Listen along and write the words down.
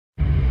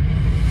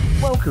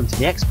Welcome to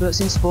the Experts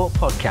in Sport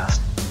podcast,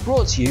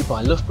 brought to you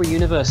by Loughborough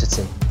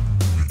University.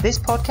 This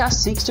podcast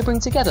seeks to bring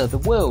together the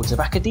worlds of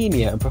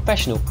academia and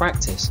professional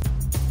practice.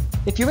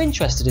 If you're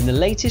interested in the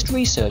latest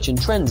research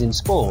and trends in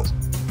sport,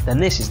 then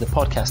this is the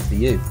podcast for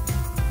you.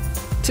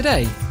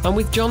 Today, I'm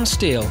with John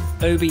Steele,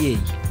 OBE.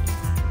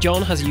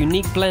 John has a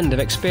unique blend of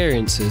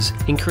experiences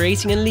in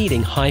creating and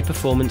leading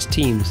high-performance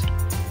teams.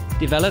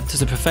 Developed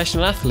as a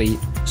professional athlete,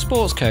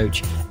 sports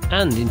coach,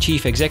 and in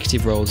chief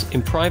executive roles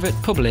in private,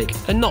 public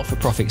and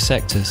not-for-profit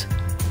sectors.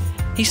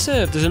 He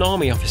served as an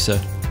army officer,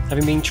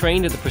 having been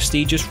trained at the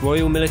prestigious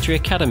Royal Military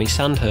Academy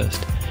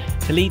Sandhurst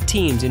to lead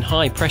teams in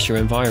high-pressure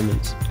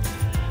environments.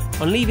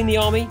 On leaving the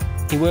army,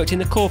 he worked in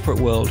the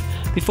corporate world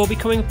before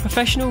becoming a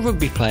professional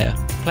rugby player,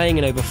 playing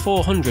in over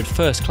 400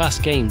 first-class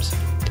games.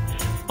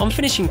 On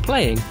finishing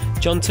playing,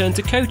 John turned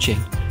to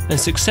coaching and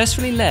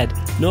successfully led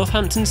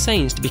Northampton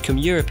Saints to become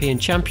European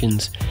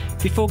champions,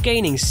 before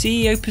gaining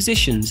CEO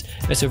positions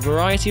at a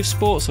variety of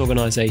sports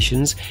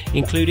organisations,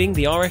 including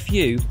the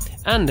RFU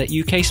and at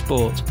UK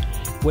Sport,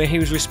 where he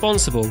was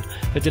responsible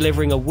for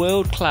delivering a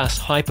world-class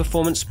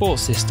high-performance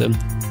sports system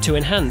to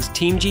enhance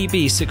Team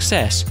GB's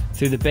success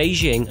through the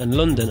Beijing and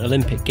London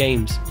Olympic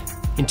Games.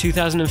 In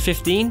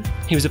 2015,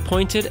 he was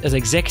appointed as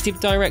Executive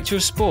Director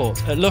of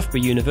Sport at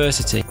Loughborough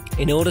University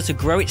in order to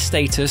grow its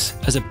status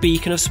as a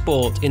beacon of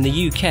sport in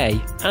the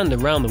UK and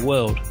around the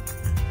world.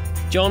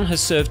 John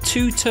has served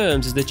 2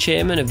 terms as the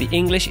chairman of the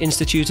English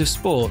Institute of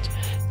Sport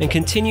and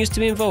continues to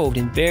be involved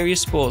in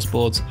various sports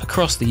boards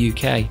across the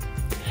UK.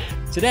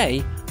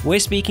 Today, we're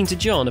speaking to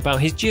John about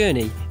his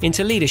journey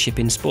into leadership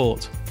in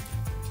sport.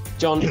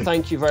 John,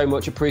 thank you very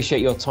much.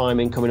 Appreciate your time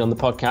in coming on the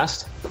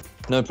podcast.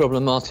 No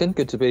problem, Martin.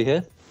 Good to be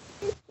here.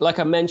 Like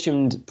I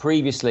mentioned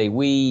previously,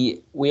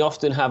 we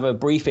often have a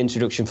brief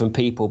introduction from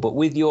people, but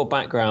with your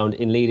background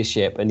in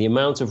leadership and the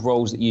amount of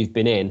roles that you've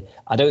been in,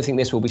 I don't think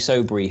this will be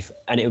so brief.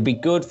 And it would be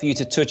good for you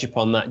to touch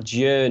upon that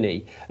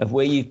journey of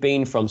where you've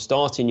been from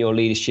starting your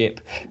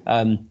leadership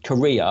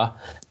career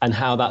and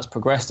how that's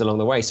progressed along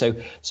the way.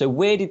 So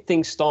where did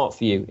things start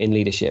for you in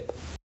leadership?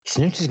 It's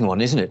an interesting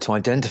one, isn't it, to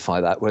identify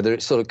that, whether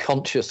it's sort of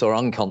conscious or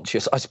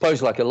unconscious. I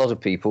suppose like a lot of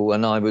people,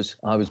 when I was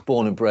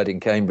born and bred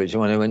in Cambridge,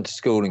 and when I went to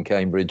school in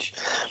Cambridge,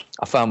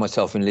 I found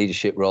myself in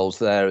leadership roles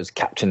there as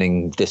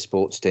captaining this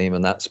sports team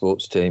and that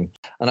sports team.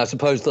 And I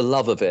suppose the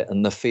love of it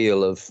and the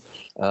feel of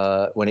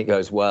when it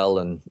goes well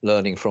and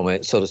learning from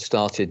it sort of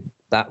started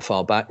that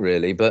far back,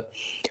 really. But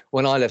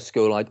when I left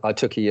school, I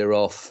took a year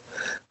off.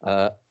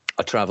 I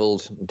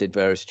travelled, did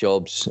various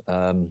jobs,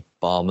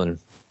 barman,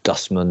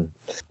 dustman.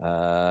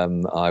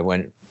 I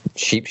went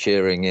sheep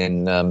shearing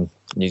in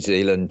New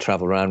Zealand,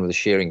 travelled around with a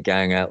shearing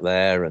gang out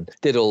there and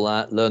did all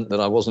that, learnt that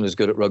I wasn't as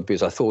good at rugby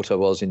as I thought I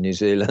was in New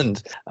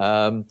Zealand.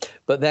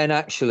 But then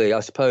actually,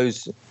 I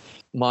suppose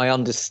my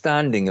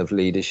understanding of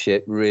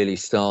leadership really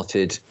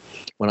started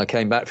when I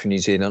came back from New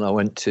Zealand. I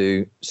went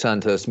to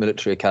Sandhurst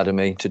Military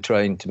Academy to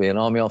train to be an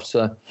army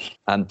officer.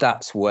 And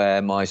that's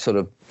where my sort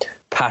of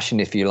passion,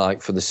 if you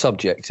like, for the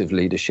subject of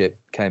leadership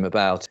came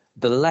about.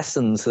 The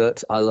lessons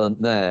that I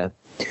learnt there,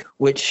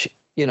 which,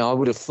 you know, I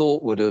would have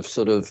thought would have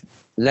sort of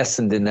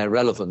lessened in their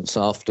relevance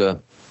after,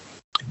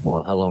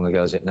 well, how long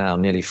ago is it now?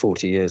 Nearly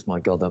 40 years. My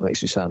God, that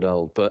makes me sound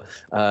old. But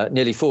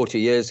nearly 40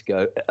 years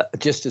ago,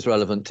 just as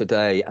relevant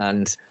today.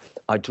 And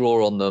I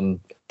draw on them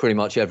pretty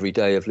much every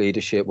day of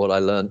leadership, what I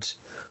learnt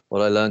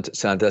at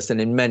Sandhurst. And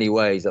in many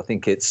ways, I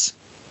think it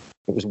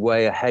was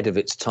way ahead of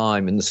its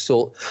time in the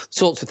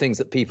sorts of things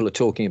that people are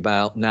talking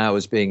about now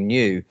as being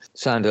new.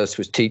 Sandhurst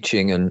was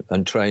teaching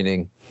and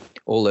training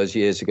all those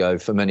years ago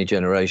for many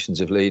generations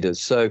of leaders.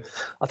 So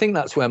I think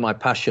that's where my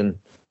passion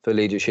for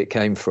leadership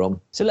came from.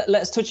 So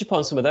let's touch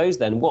upon some of those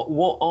then.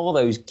 What are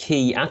those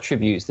key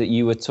attributes that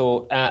you were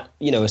taught at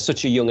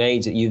such a young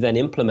age that you then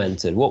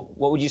implemented? What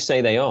would you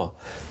say they are?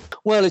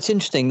 Well, it's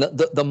interesting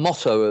that the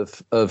motto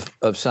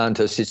of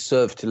Sandhurst is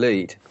serve to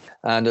lead.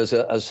 And as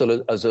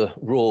a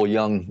raw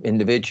young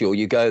individual,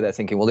 you go there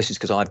thinking, well, this is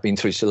because I've been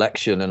through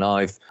selection and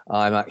I've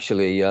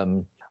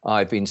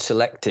been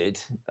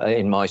selected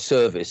in my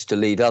service to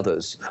lead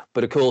others.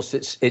 But of course,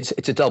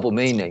 it's a double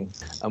meaning.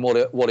 And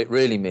what it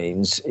really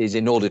means is,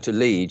 in order to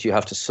lead, you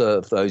have to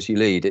serve those you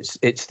lead.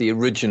 It's the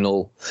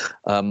original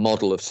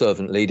model of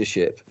servant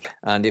leadership.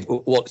 And if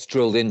what's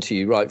drilled into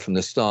you right from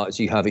the start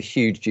is you have a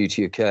huge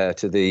duty of care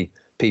to the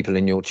people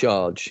in your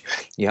charge.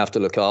 You have to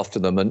look after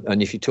them.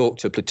 And if you talk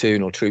to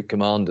platoon or troop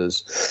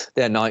commanders,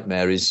 their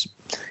nightmare is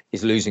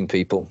losing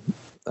people.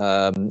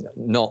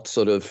 Not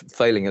sort of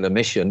failing at a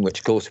mission, which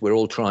of course we're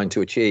all trying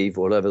to achieve,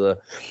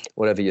 whatever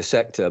your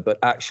sector, but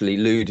actually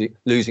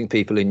losing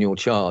people in your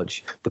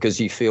charge because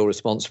you feel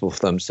responsible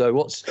for them. So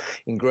what's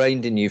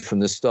ingrained in you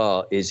from the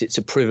start is it's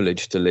a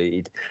privilege to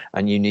lead,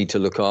 and you need to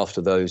look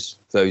after those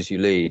you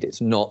lead. It's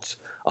not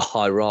a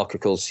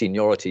hierarchical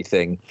seniority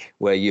thing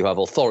where you have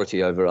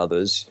authority over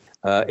others.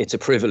 It's a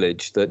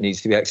privilege that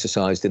needs to be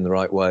exercised in the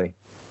right way.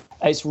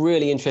 It's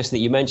really interesting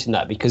that you mentioned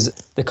that, because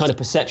the kind of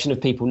perception of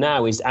people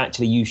now is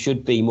actually you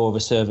should be more of a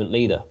servant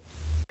leader.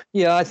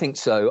 Yeah, I think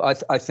so.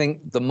 I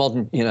think the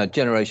modern,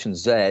 Generation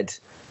Z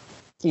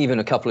even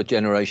a couple of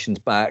generations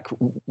back,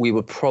 we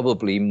were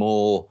probably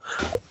more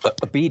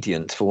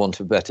obedient, for want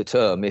of a better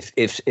term.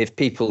 If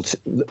people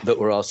that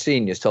were our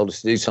seniors told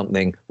us to do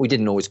something, we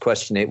didn't always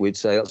question it. We'd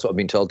say, that's what I've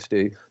been told to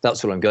do.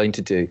 That's what I'm going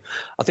to do.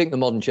 I think the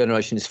modern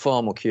generation is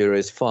far more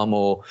curious, far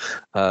more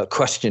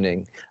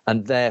questioning,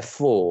 and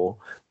therefore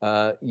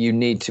you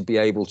need to be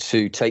able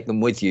to take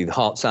them with you,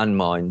 hearts and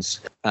minds.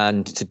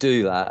 And to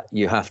do that,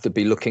 you have to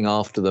be looking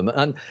after them.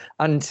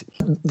 And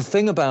the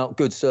thing about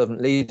good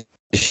servant leadership,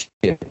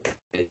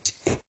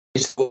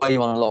 it's the way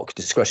you unlock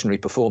discretionary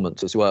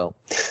performance as well.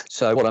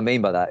 So what I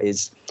mean by that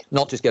is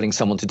not just getting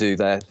someone to do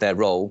their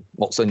role,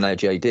 what's in their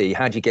JD.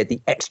 How do you get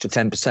the extra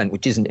 10%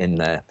 which isn't in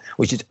there,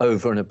 which is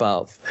over and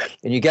above?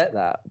 And you get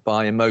that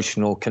by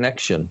emotional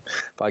connection,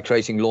 by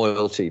creating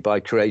loyalty, by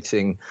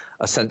creating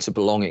a sense of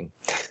belonging.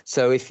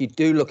 So if you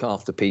do look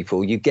after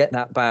people, you get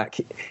that back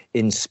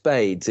in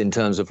spades in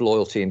terms of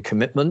loyalty and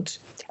commitment.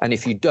 And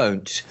if you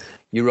don't,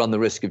 you run the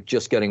risk of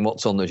just getting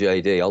what's on the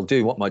JD. I'll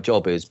do what my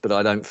job is, but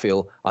I don't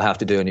feel I have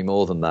to do any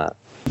more than that.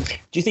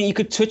 Do you think you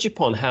could touch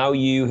upon how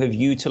you have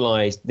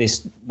utilised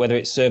this, whether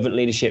it's servant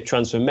leadership,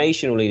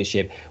 transformational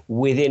leadership,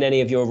 within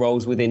any of your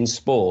roles within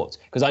sport?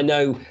 Because I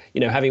know,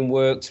 having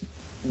worked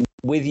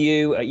with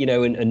you,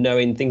 and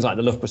knowing things like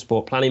the Loughborough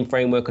Sport Planning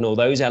Framework and all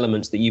those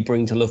elements that you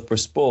bring to Loughborough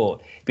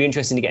Sport, it'd be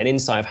interesting to get an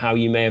insight of how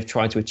you may have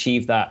tried to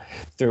achieve that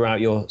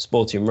throughout your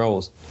sporting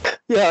roles.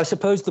 Yeah, I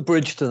suppose the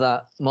bridge to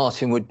that,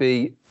 Martin, would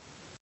be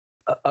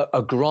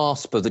a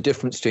grasp of the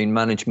difference between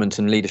management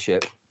and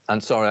leadership.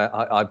 And sorry,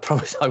 I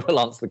promise I will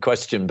answer the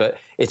question, but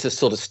it's a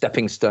sort of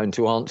stepping stone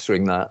to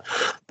answering that.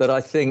 But I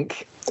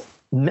think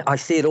I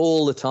see it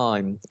all the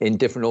time in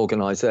different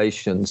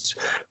organizations.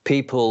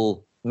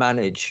 People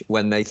manage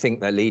when they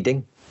think they're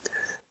leading.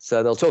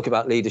 So they'll talk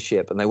about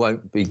leadership and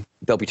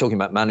they'll be talking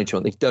about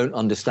management. They don't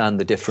understand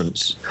the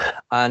difference.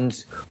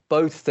 And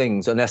both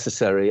things are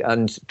necessary.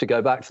 And to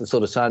go back to the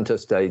sort of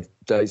Santos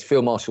days,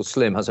 Field Marshal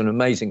Slim has an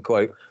amazing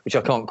quote, which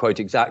I can't quote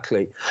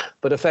exactly,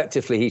 but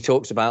effectively he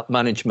talks about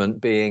management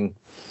being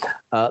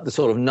the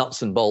sort of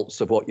nuts and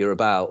bolts of what you're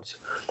about.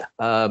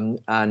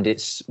 And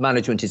its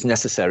management is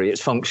necessary,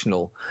 it's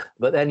functional.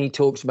 But then he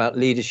talks about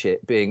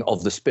leadership being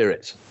of the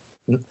spirit.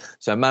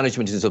 So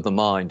management is of the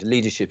mind,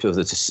 leadership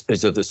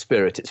is of the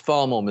spirit. It's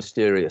far more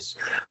mysterious,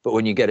 but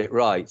when you get it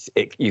right,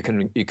 you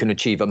can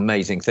achieve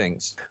amazing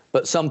things.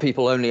 But some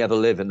people only ever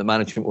live in the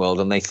management world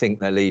and they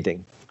think they're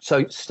leading.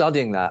 So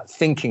studying that,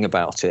 thinking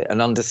about it,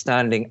 and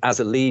understanding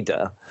as a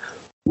leader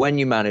when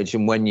you manage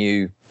and when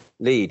you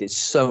lead is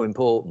so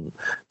important,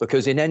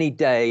 because in any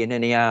day, in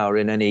any hour,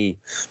 in any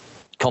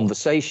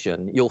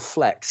conversation, you'll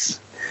flex.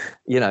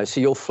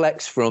 So you'll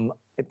flex from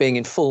being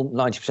in full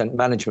 90%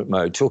 management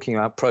mode, talking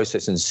about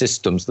process and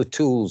systems, the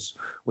tools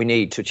we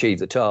need to achieve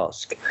the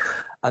task.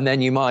 And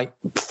then you might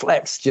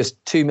flex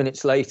just 2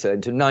 minutes later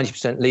into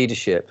 90%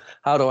 leadership.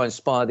 How do I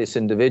inspire this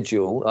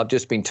individual I've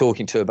just been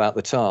talking to about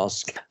the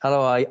task? How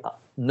do I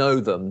know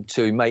them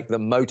to make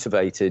them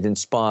motivated,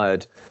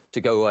 inspired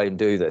to go away and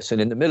do this?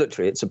 And in the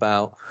military, it's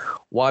about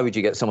why would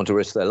you get someone to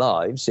risk their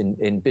lives?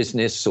 In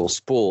business or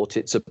sport,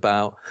 it's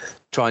about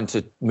trying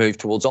to move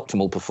towards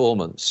optimal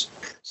performance.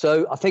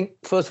 So I think,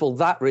 first of all,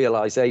 that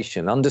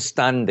realization,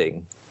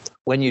 understanding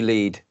when you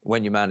lead,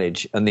 when you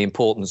manage, and the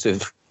importance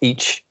of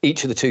each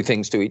of the two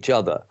things to each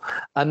other.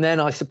 And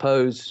then I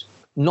suppose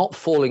not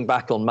falling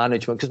back on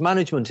management, because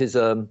management is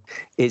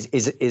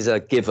a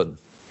given.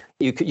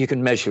 You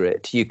can measure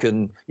it, you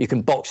can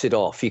box it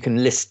off, you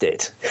can list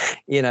it,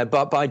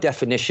 but by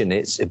definition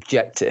it's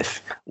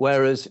objective.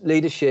 Whereas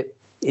leadership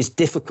is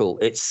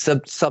difficult, it's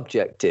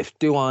subjective.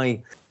 Do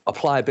I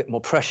apply a bit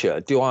more pressure?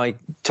 Do I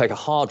take a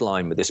hard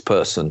line with this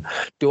person?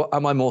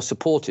 Am I more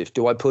supportive?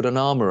 Do I put an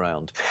arm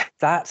around?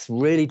 That's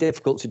really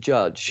difficult to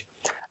judge.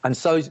 And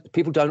so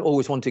people don't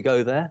always want to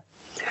go there.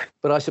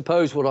 But I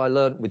suppose what I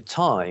learned with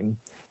time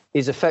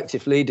is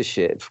effective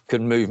leadership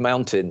can move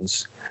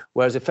mountains,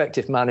 whereas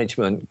effective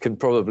management can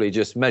probably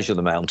just measure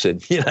the mountain,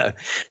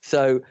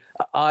 So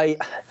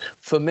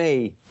for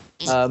me,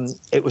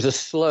 it was a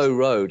slow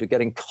road of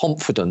getting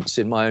confidence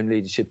in my own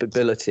leadership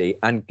ability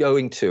and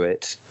going to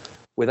it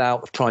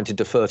without trying to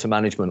defer to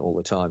management all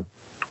the time.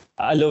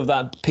 I love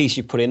that piece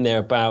you put in there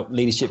about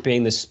leadership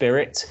being the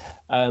spirit.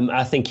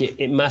 I think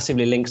it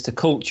massively links to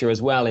culture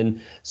as well.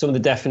 And some of the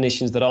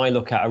definitions that I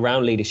look at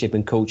around leadership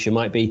and culture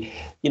might be,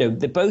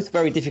 they're both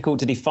very difficult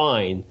to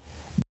define,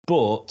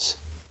 but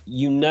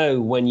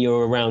when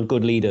you're around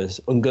good leaders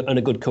and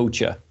a good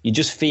culture, you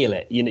just feel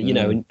it,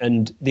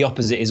 and the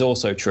opposite is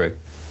also true.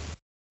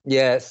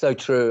 Yeah, it's so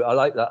true. I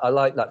like that. I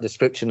like that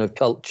description of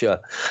culture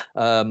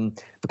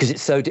because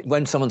it's so.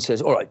 When someone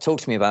says, "All right, talk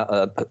to me about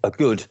a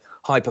good,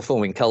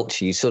 high-performing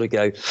culture," you sort of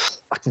go,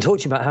 "I can talk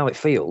to you about how it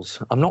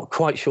feels. I'm not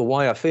quite sure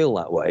why I feel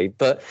that way,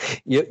 but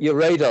your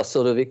radar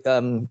sort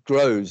of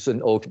grows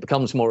or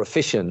becomes more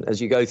efficient as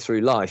you go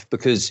through life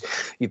because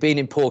you've been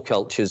in poor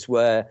cultures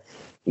where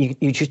you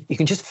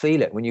can just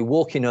feel it when you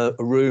walk in a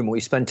room or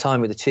you spend time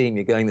with a team.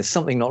 You're going, there's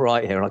something not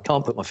right here, and I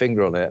can't put my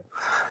finger on it.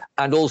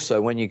 And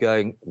also when you're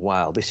going,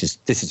 wow, this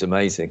is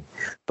amazing,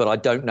 but I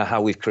don't know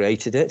how we've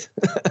created it.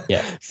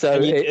 Yeah. So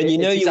and you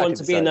exactly want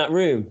to be in that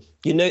room.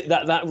 You know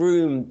that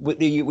room where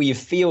you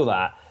feel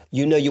that.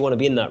 You know you want to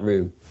be in that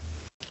room,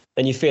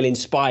 and you feel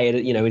inspired.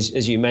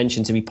 As you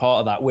mentioned, to be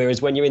part of that.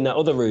 Whereas when you're in that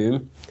other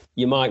room,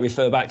 you might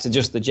refer back to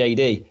just the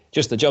JD,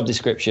 just the job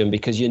description,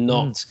 because you're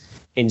not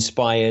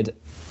inspired,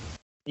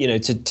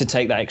 to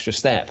take that extra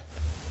step.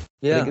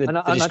 Yeah,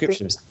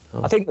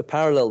 I think the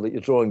parallel that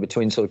you're drawing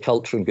between sort of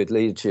culture and good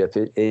leadership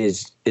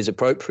is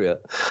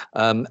appropriate,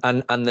 and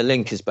the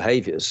link is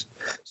behaviours.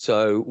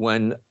 So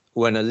when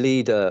a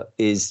leader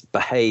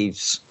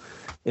behaves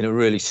in a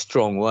really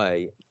strong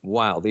way,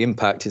 wow, the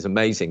impact is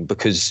amazing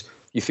because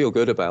you feel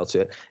good about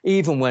it.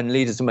 Even when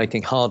leaders are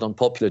making hard,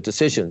 unpopular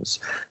decisions,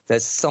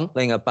 there's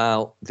something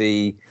about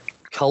the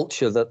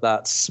culture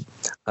that's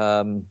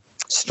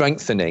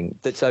strengthening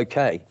that's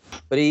okay.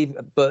 But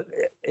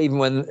even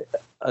when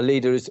a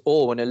leader is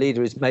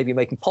maybe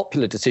making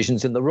popular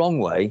decisions in the wrong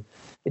way,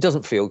 it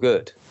doesn't feel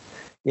good.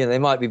 They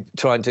might be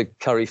trying to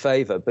curry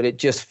favor, but it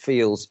just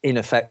feels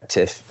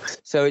ineffective.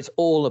 So it's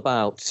all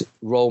about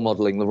role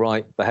modeling the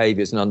right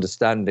behaviors and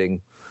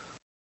understanding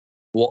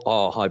what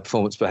are high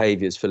performance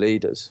behaviors for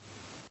leaders.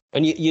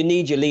 And you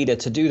need your leader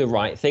to do the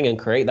right thing and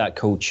create that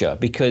culture,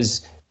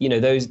 because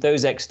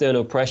those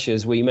external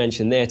pressures we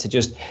mentioned there to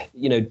just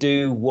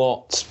do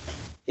what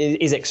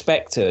is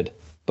expected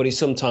but is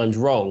sometimes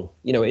wrong.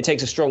 It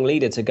takes a strong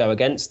leader to go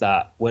against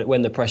that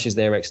when the pressure's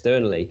there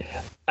externally,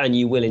 and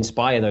you will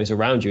inspire those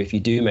around you if you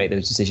do make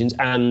those decisions,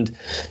 and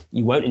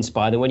you won't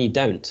inspire them when you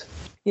don't.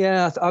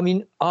 Yeah, I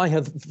mean, I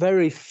have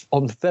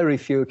on very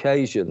few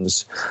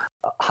occasions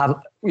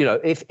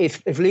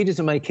if leaders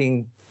are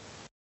making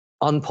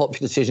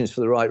unpopular decisions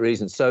for the right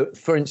reasons. So,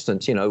 for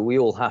instance, we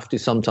all have to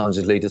sometimes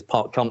as leaders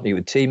part company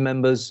with team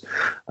members.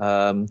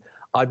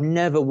 I've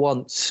never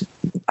once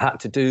had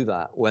to do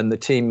that when the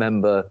team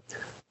member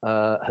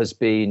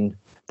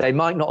they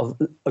might not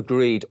have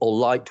agreed or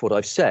liked what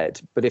I've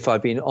said, but if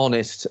I've been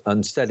honest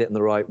and said it in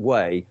the right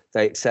way,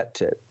 they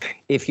accept it.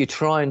 If you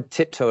try and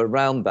tiptoe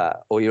around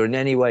that, or you're in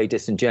any way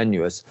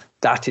disingenuous,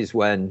 that is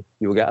when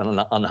you will get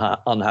an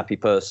unhappy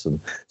person.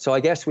 So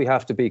I guess we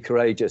have to be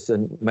courageous,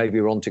 and maybe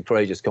we're on to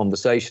courageous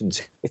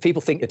conversations. If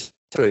people think it's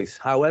the truth,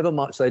 however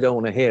much they don't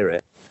want to hear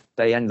it,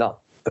 they end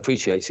up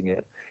appreciating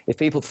it. If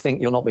people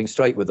think you're not being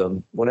straight with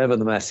them, whatever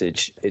the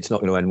message, it's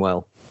not going to end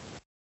well.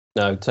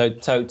 No,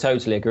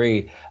 totally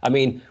agree. I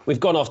mean, we've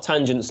gone off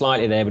tangent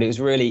slightly there, but it was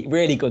really,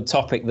 really good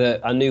topic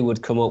that I knew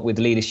would come up with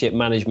leadership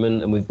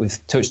management, and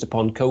we've touched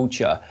upon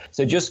culture.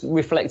 So just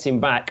reflecting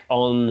back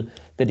on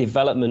the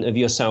development of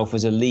yourself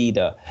as a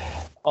leader,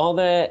 are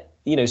there,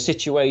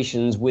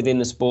 situations within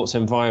the sports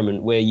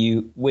environment where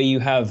you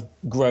have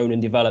grown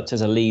and developed as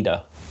a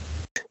leader?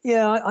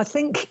 Yeah, I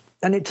think,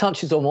 and it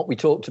touches on what we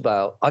talked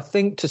about. I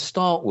think to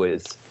start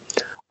with,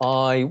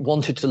 I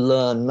wanted to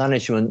learn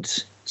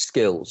management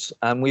skills,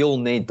 and we all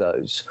need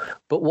those.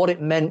 But what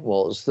it meant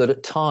was that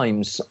at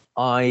times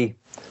I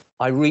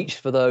reached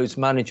for those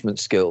management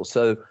skills.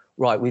 So,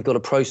 right, we've got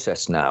a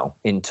process now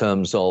in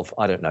terms of,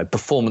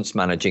 performance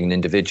managing an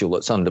individual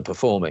that's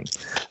underperforming.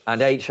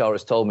 And HR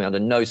has told me under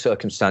no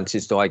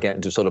circumstances do I get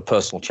into sort of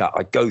personal chat.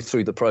 I go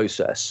through the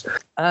process.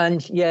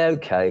 And yeah,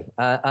 okay.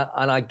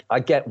 And I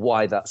get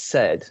why that's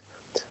said.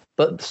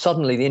 But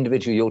suddenly the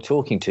individual you're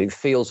talking to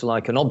feels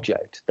like an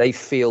object. They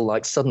feel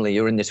like suddenly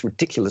you're in this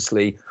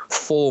ridiculously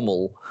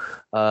formal,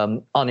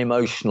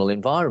 unemotional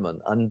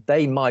environment. And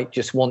they might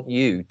just want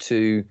you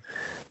to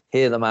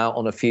hear them out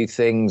on a few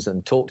things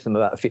and talk to them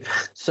about a few.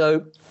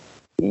 So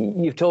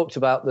you've talked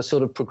about the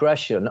sort of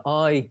progression.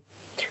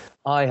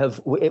 I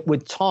have,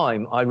 with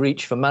time, I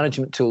reach for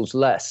management tools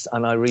less,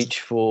 and I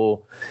reach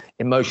for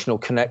emotional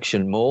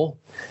connection more,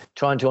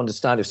 trying to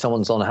understand if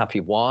someone's unhappy,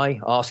 why,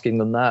 asking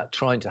them that,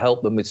 trying to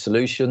help them with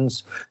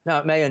solutions. Now,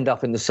 it may end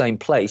up in the same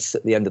place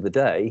at the end of the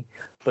day,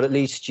 but at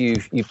least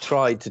you've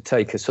tried to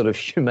take a sort of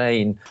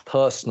humane,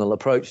 personal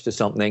approach to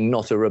something,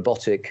 not a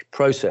robotic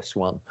process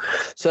one.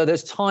 So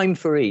there's time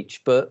for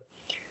each, but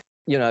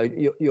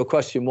your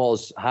question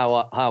was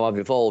how I've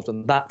evolved,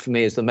 and that for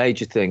me is the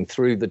major thing.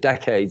 Through the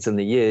decades and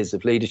the years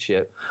of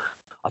leadership,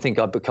 I think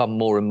I've become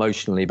more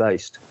emotionally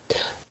based.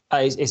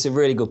 It's a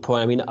really good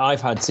point. I mean,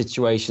 I've had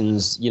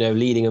situations,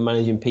 leading and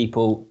managing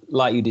people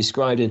like you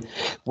described, and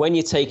when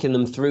you're taking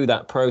them through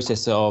that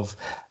process of,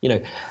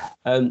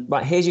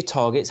 right, here's your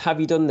targets. Have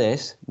you done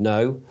this?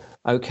 No.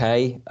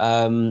 Okay,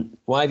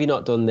 why have you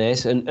not done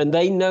this? And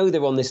they know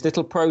they're on this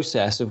little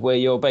process of where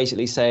you're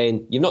basically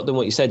saying, you've not done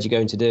what you said you're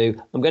going to do.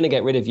 I'm going to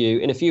get rid of you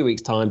in a few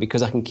weeks' time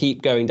because I can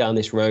keep going down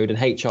this road, and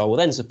HR will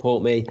then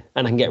support me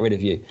and I can get rid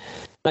of you.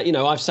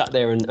 Now, I've sat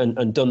there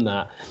and done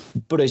that.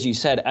 But as you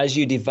said, as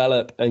you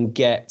develop and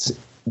get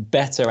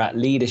better at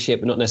leadership,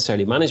 but not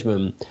necessarily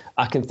management,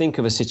 I can think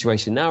of a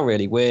situation now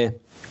really where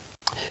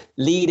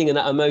leading and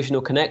that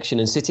emotional connection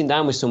and sitting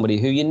down with somebody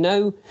who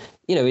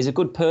is a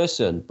good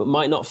person but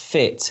might not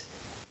fit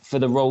for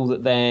the role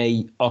that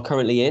they are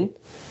currently in,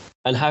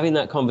 and having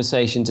that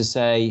conversation to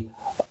say,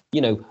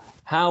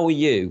 how are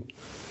you?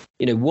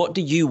 What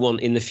do you want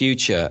in the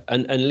future?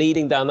 And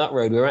leading down that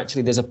road where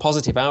actually there's a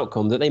positive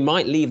outcome that they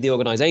might leave the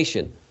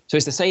organisation. So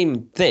it's the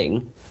same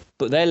thing,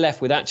 but they're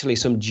left with actually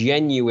some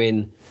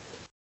genuine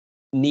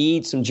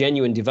need, some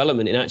genuine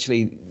development in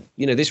actually,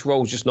 this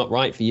role's just not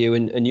right for you,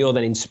 and you're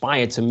then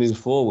inspired to move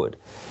forward.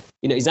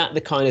 Is that the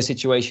kind of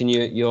situation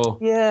you're?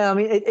 Yeah, I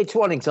mean, it's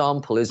one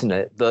example, isn't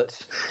it?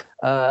 But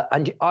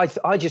and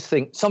I just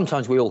think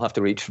sometimes we all have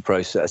to reach for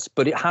process,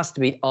 but it has to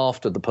be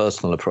after the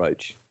personal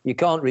approach. You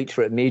can't reach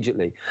for it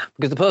immediately,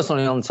 because the person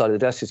on the other side of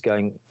the desk is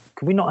going,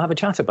 can we not have a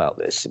chat about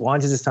this? Why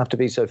does this have to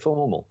be so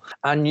formal?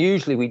 And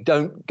usually we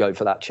don't go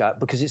for that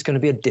chat because it's going to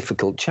be a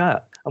difficult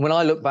chat. And when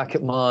I look back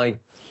at my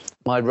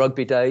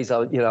rugby days, I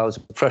was a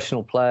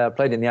professional player. I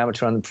played in the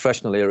amateur and the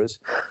professional eras.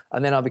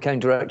 And then I became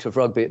director of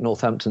rugby at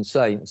Northampton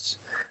Saints.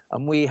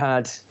 And we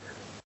had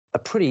a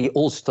pretty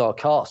all-star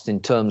cast in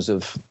terms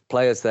of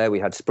players there. We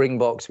had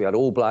Springboks, we had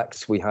All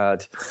Blacks, we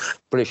had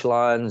British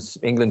Lions,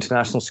 England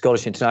international,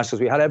 Scottish internationals.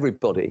 We had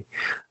everybody.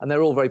 And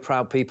they're all very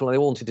proud people. And they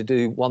wanted to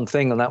do one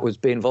thing, and that was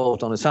be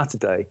involved on a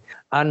Saturday.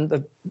 And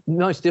the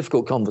most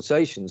difficult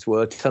conversations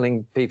were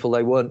telling people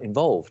they weren't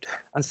involved.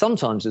 And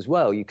sometimes as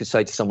well, you could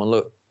say to someone,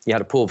 look, you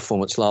had a poor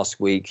performance last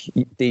week.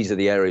 These are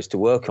the areas to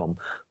work on.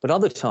 But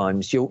other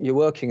times you're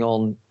working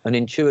on an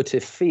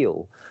intuitive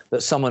feel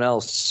that someone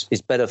else is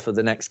better for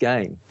the next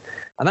game.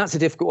 And that's a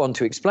difficult one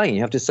to explain.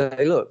 You have to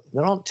say, look,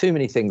 there aren't too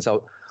many things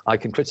I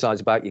can criticize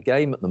about your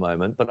game at the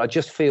moment, but I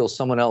just feel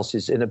someone else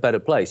is in a better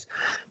place.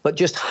 But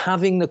just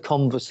having the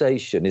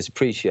conversation is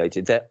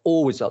appreciated. They're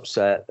always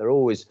upset. They're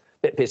always a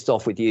bit pissed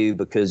off with you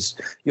because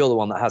you're the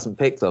one that hasn't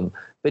picked them.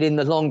 But in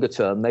the longer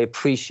term, they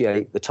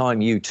appreciate the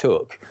time you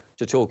took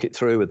to talk it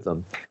through with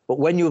them. But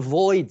when you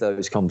avoid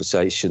those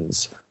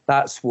conversations,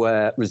 that's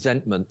where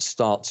resentment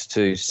starts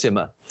to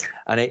simmer.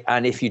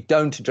 And if you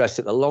don't address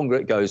it, the longer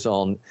it goes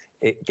on,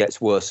 it gets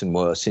worse and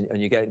worse.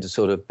 And you get into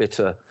sort of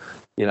bitter,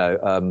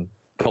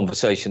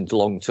 conversations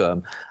long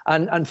term.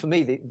 And for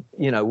me,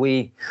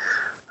 we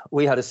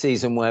had a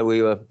season where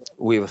we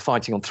were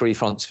fighting on three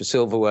fronts for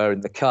silverware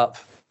in the Cup,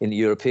 in the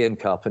European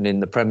Cup, and in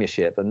the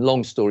Premiership. And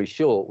long story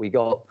short, we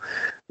got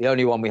the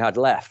only one we had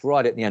left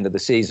right at the end of the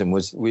season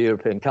was the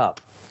European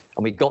Cup.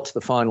 And we got to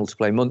the final to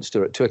play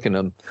Munster at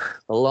Twickenham,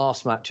 the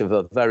last match of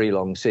a very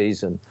long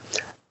season.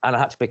 And I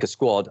had to pick a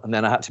squad, and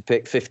then I had to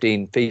pick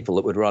 15 people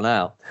that would run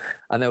out.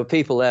 And there were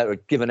people there who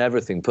had given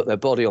everything, put their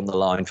body on the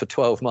line for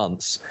 12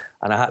 months.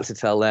 And I had to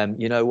tell them,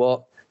 you know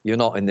what? You're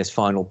not in this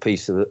final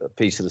piece of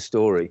the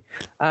story.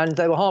 And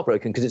they were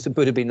heartbroken because it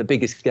would have been the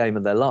biggest game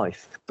of their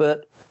life.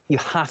 But you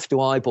have to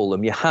eyeball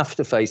them. You have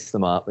to face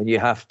them up, and you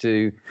have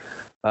to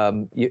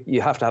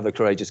you have to have a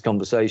courageous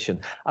conversation.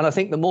 And I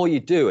think the more you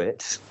do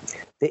it,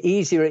 the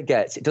easier it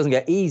gets. It doesn't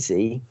get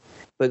easy,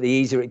 but the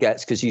easier it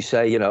gets because you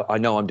say, I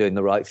know I'm doing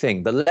the right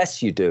thing. The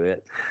less you do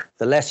it,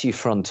 the less you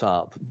front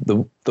up,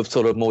 the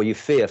sort of more you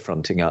fear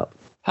fronting up.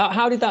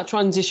 How did that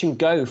transition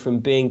go from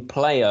being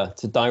player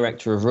to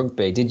director of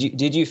rugby?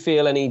 Did you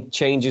feel any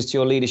changes to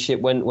your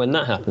leadership when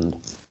that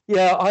happened?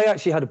 Yeah, I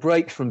actually had a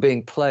break from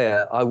being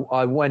player.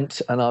 I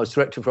went and I was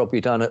director of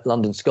rugby down at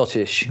London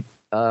Scottish,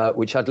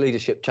 which had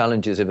leadership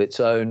challenges of its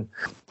own,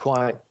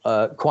 quite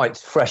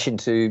fresh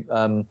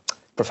into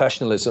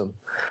professionalism.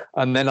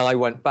 And then I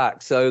went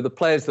back. So the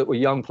players that were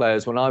young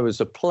players when I was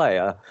a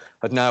player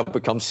had now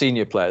become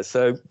senior players.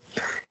 So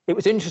it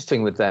was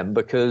interesting with them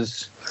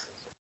because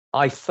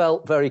I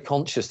felt very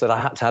conscious that I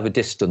had to have a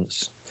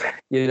distance.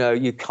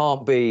 You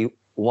can't be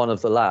one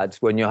of the lads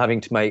when you're having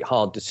to make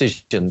hard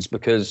decisions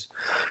because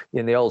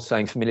in the old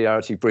saying,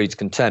 familiarity breeds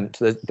contempt,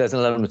 there's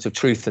an element of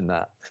truth in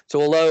that.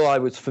 So although I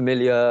was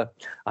familiar,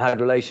 I had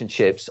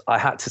relationships, I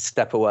had to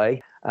step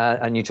away.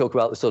 And you talk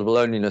about the sort of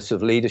loneliness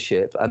of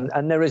leadership,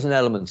 and there is an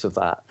element of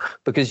that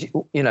because,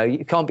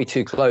 you can't be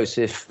too close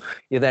if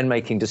you're then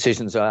making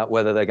decisions about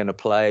whether they're going to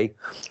play.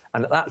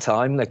 And at that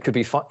time, it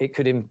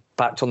could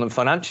impact on them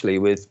financially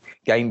with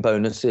game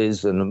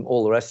bonuses and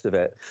all the rest of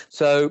it.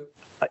 So,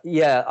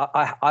 yeah,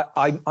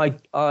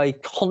 I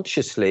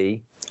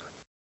consciously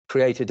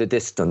created a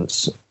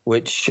distance,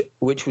 which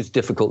was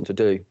difficult to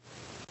do.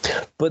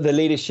 But the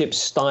leadership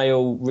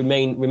style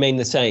remained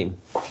the same.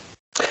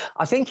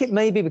 I think it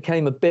maybe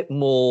became a bit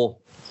more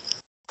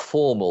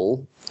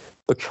formal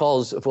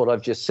because of what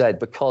I've just said,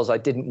 because I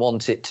didn't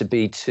want it to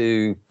be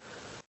too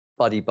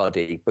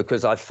buddy-buddy,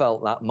 because I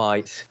felt that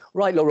might,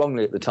 rightly or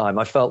wrongly at the time,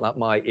 I felt that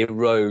might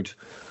erode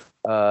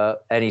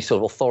any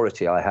sort of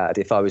authority I had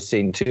if I was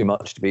seen too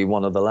much to be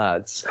one of the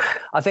lads.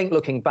 I think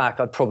looking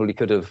back, I probably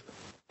could have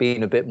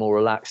been a bit more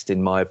relaxed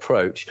in my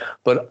approach,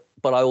 but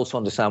I also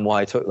understand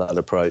why I took that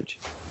approach.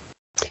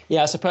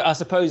 Yeah, I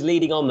suppose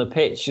leading on the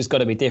pitch has got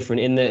to be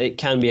different in that it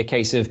can be a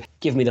case of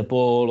give me the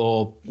ball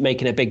or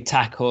making a big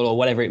tackle or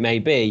whatever it may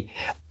be.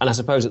 And I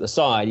suppose at the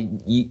side,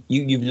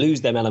 you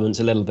lose them elements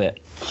a little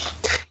bit.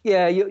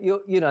 Yeah,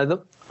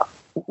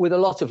 with a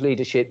lot of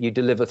leadership, you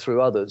deliver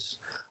through others.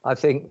 I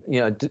think,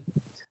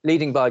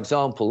 leading by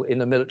example in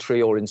the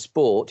military or in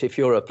sport, if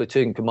you're a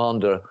platoon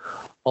commander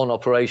on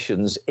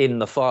operations in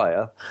the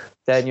fire,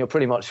 then you're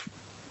pretty much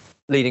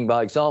leading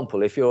by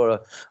example. If you're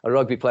a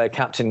rugby player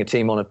captaining a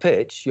team on a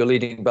pitch, you're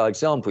leading by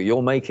example.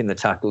 You're making the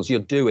tackles.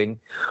 You're doing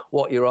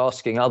what you're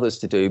asking others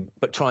to do,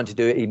 but trying to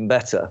do it even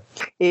better.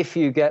 If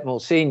you get more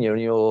senior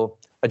and you're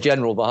a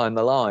general behind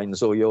the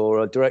lines, or you're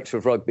a director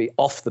of rugby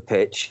off the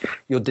pitch,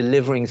 you're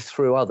delivering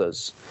through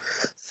others.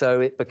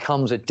 So it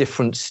becomes a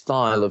different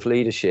style of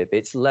leadership.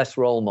 It's less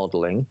role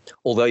modeling,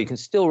 although you can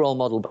still role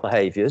model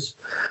behaviours,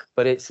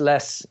 but it's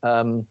less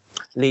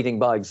leading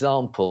by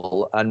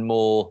example and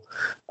more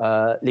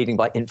leading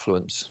by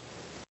influence.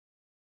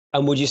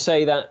 And would you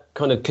say that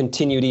kind of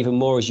continued even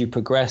more as you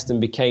progressed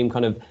and became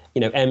kind of,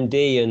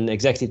 MD and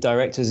executive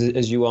directors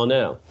as you are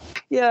now?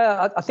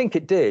 Yeah, I think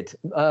it did.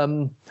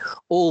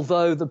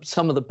 Although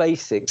some of the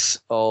basics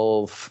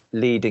of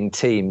leading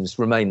teams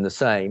remain the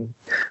same,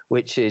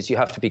 which is you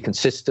have to be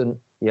consistent,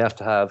 you have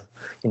to have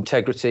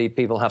integrity,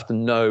 people have to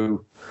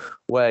know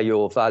what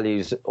your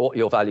values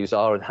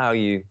are and how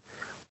you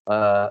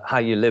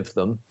live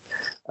them.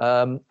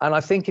 And I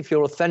think if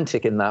you're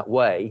authentic in that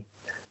way,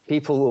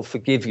 people will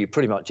forgive you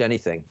pretty much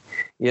anything.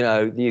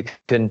 You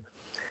can.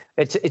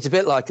 It's a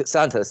bit like at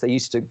Sandhurst.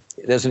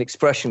 There's an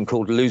expression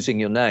called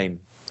losing your name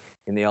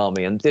in the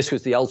army, and this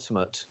was the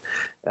ultimate.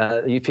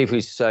 People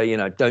used to say,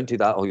 don't do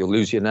that or you'll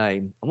lose your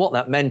name. And what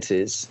that meant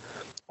is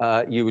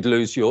you would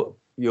lose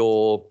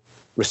your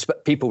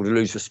respect. People would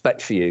lose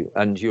respect for you,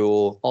 and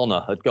your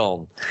honour had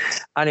gone.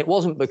 And it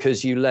wasn't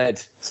because you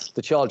led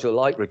the charge of the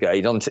Light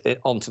Brigade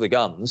onto the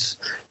guns.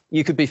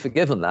 You could be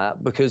forgiven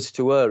that, because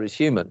to err is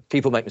human.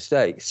 People make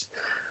mistakes.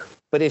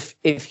 But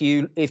if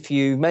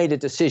you made a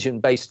decision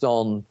based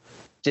on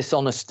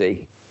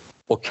dishonesty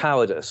or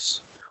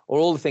cowardice or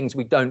all the things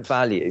we don't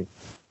value,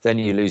 then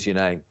you lose your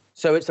name.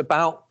 So it's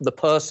about the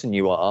person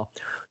you are,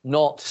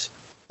 not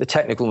the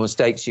technical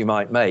mistakes you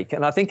might make.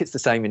 And I think it's the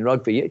same in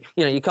rugby.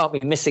 You can't be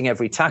missing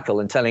every tackle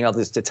and telling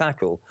others to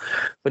tackle.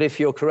 But if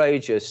you're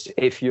courageous,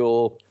 if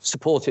you're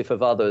supportive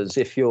of others,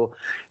 if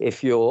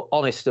you're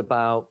honest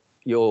about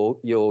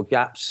your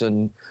gaps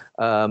and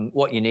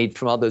what you need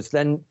from others,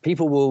 then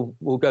people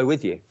will go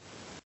with you.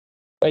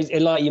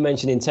 Like you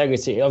mentioned,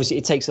 integrity. Obviously,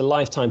 it takes a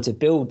lifetime to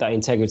build that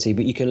integrity,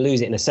 but you can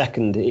lose it in a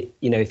second,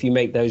 if you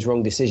make those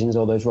wrong decisions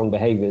or those wrong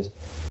behaviours.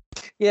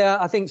 Yeah,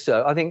 I think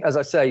so. I think, as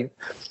I say,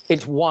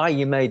 it's why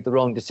you made the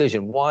wrong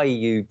decision, why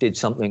you did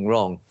something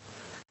wrong.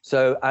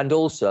 So, and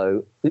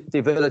also the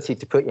ability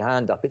to put your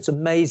hand up. It's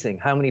amazing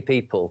how many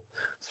people,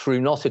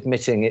 through not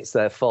admitting it's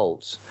their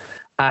fault,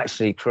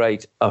 actually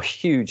create a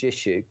huge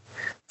issue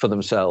for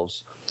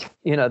themselves.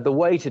 The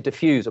way to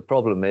diffuse a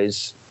problem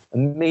is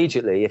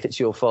immediately, if it's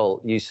your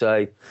fault, you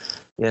say,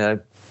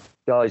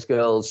 guys,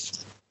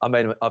 girls, I've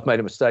made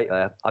a mistake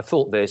there. I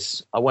thought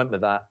this, I went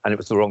with that, and it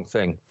was the wrong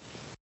thing.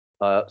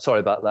 Sorry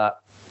about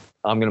that.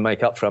 I'm going to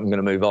make up for it. I'm going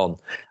to move on.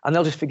 And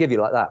they'll just forgive you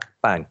like that.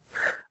 Bang.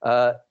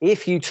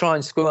 If you try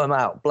and squirm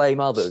out,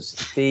 blame others,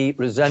 the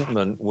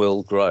resentment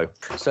will grow.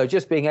 So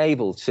just being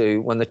able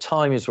to, when the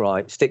time is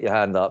right, stick your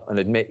hand up and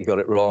admit you got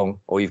it wrong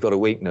or you've got a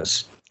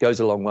weakness goes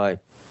a long way.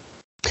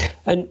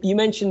 And you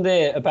mentioned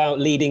there about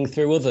leading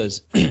through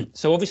others.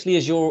 So obviously,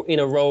 as you're in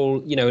a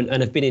role, and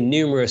have been in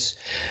numerous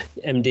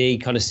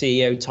MD kind of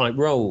CEO type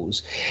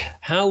roles,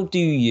 how do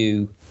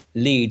you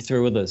lead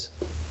through others?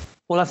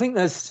 Well, I think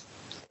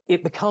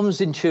it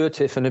becomes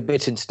intuitive and a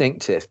bit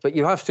instinctive, but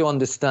you have to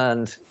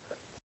understand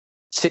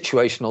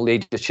situational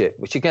leadership,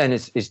 which again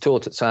is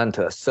taught at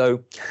Sandhurst.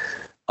 So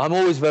I'm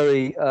always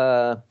very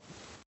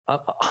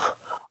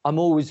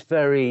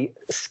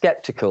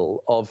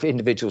skeptical of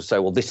individuals who say,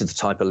 well, this is the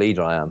type of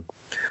leader I am,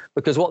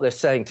 because what they're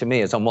saying to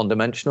me is I'm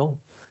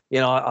one-dimensional.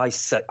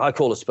 I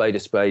call a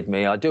spade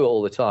me. I do it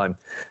all the time.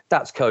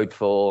 That's code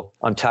for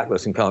I'm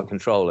tactless and can't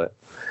control it.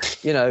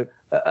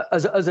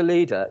 As a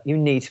leader, you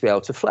need to be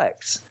able to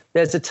flex.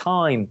 There's a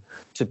time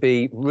to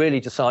be really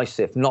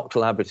decisive, not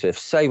collaborative.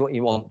 Say what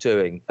you want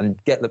doing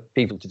and get the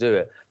people to do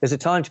it. There's a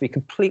time to be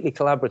completely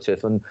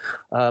collaborative and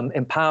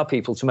empower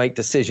people to make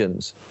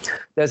decisions.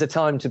 There's a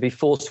time to be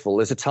forceful.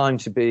 There's a time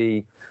to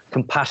be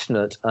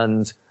compassionate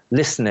and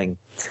listening.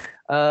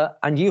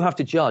 And you have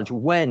to judge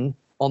when,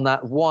 on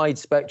that wide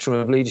spectrum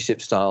of leadership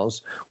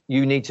styles,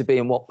 you need to be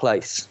in what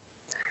place.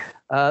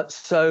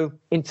 So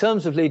in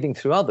terms of leading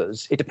through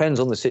others, it depends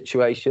on the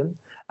situation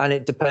and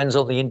it depends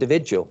on the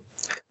individual.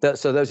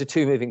 So those are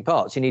two moving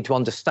parts. You need to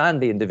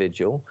understand the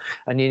individual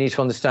and you need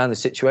to understand the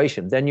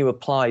situation. Then you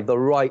apply the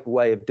right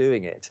way of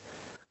doing it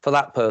for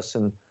that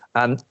person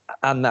and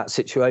that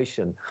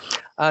situation.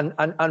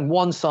 And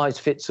one size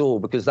fits all,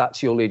 because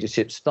that's your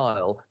leadership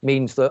style,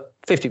 means that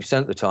 50%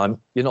 of the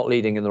time you're not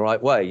leading in the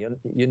right way.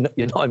 You're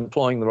not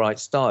employing the right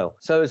style.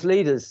 So as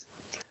leaders,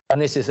 and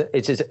this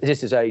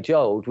is age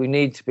old, we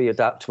need to be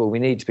adaptable, we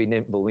need to be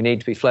nimble, we need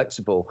to be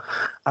flexible,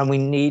 and we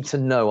need to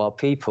know our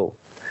people.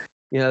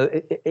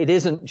 It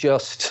isn't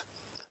just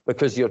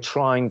because you're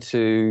trying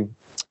to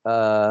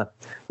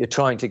you're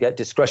trying to get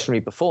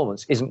discretionary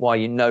performance isn't why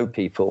you know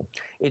people.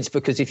 It's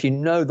because if you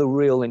know the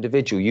real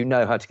individual, you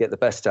know how to get the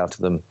best out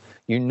of them.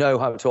 You know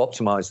how to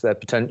optimize their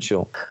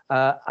potential.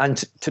 And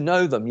to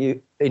know them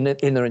in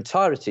their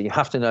entirety, you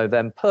have to know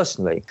them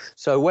personally.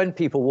 So when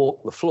people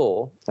walk the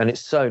floor, and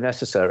it's so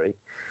necessary,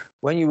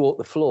 when you walk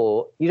the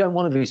floor, you don't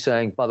want to be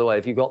saying, by the way,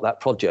 have you got that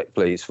project,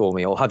 please, for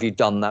me? Or have you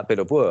done that bit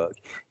of work?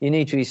 You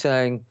need to be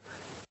saying,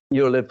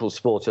 you're a Liverpool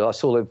supporter. I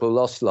saw Liverpool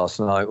lost last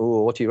night.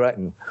 Oh, what do you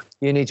reckon?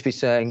 You need to be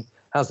saying,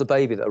 how's the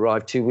baby that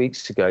arrived 2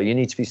 weeks ago? You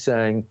need to be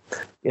saying,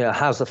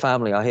 how's the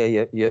family? I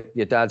hear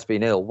your dad's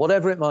been ill.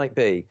 Whatever it might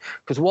be.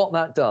 Because what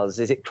that does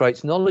is it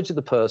creates knowledge of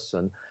the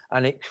person,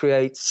 and it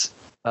creates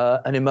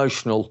an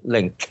emotional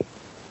link,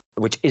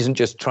 which isn't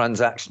just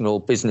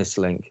transactional business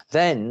link.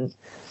 Then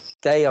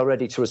they are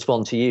ready to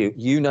respond to you.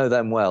 You know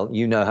them well.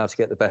 You know how to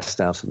get the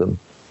best out of them.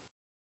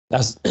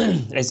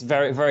 It's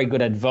very, very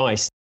good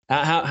advice.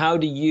 How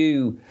do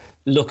you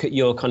look at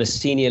your kind of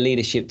senior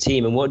leadership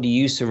team, and what do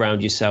you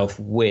surround yourself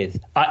with?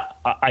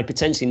 I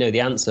potentially know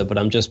the answer, but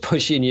I'm just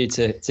pushing you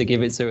to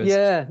give it to us.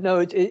 Yeah,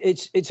 no,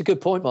 it's a good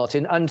point,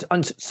 Martin.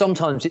 And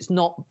sometimes it's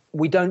not,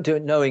 we don't do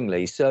it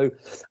knowingly. So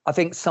I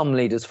think some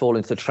leaders fall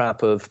into the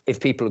trap of, if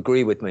people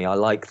agree with me, I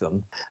like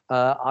them.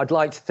 I'd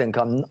like to think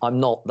I'm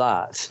not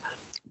that.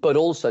 But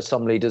also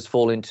some leaders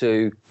fall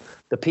into,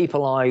 the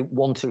people I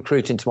want to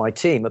recruit into my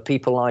team are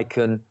people I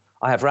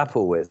have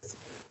rapport with.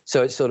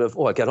 So it's sort of,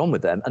 I get on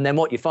with them. And then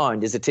what you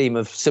find is a team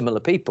of similar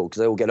people, because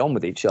they all get on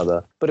with each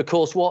other. But of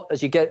course,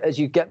 as you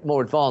get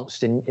more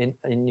advanced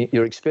in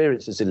your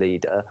experience as a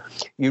leader,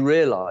 you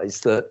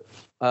realize that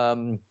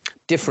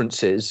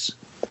differences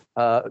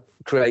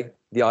create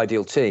the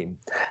ideal team.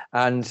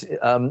 And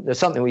there's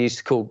something we used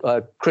to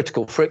call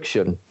critical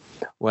friction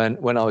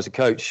when I was a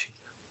coach.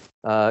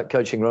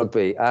 Coaching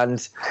rugby,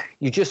 and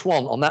you just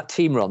want, on that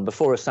team run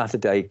before a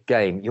Saturday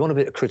game, you want a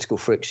bit of critical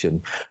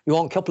friction. You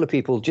want a couple of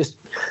people just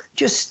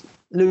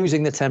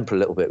losing the temper a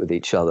little bit with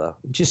each other,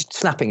 just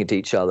snapping at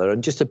each other,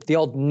 and just the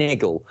odd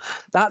niggle.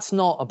 That's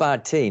not a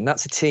bad team.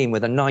 That's a team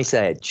with a nice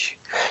edge.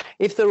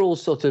 If they're all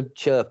sort of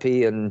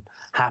chirpy and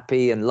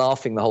happy and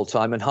laughing the whole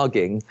time and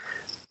hugging,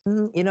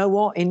 you know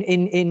what?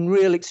 In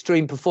real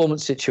extreme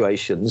performance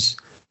situations,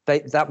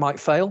 that might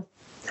fail.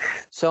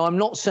 So I'm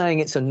not saying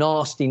it's a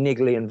nasty,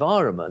 niggly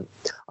environment.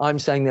 I'm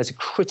saying there's a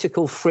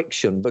critical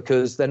friction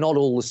because they're not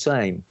all the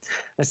same.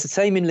 It's the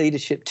same in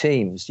leadership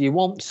teams. You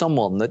want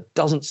someone that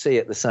doesn't see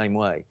it the same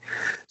way.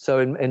 So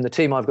in the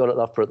team I've got at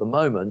Loughborough at the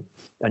moment,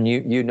 and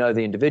you know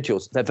the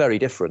individuals, they're very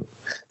different.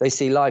 They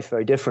see life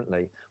very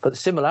differently. But the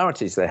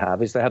similarities they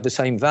have is they have the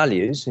same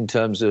values in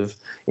terms of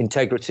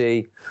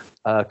integrity,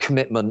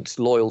 commitment,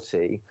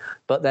 loyalty,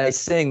 but they're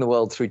seeing the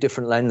world through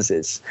different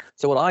lenses.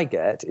 So what I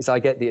get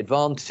the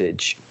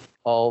advantage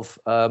of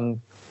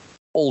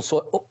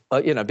also,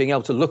 being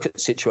able to look at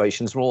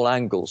situations from all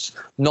angles,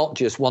 not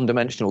just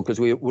one-dimensional, because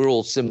we're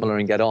all similar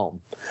and get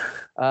on.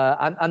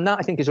 And that,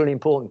 I think, is really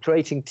important,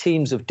 creating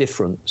teams of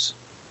difference.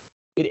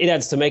 It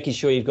adds to making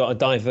sure you've got a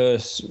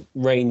diverse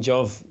range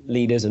of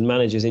leaders and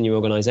managers in your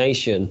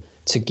organisation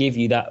to give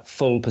you that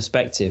full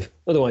perspective.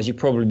 Otherwise, you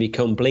probably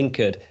become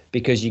blinkered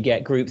because you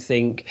get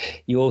groupthink,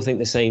 you all think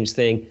the same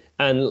thing.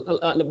 And,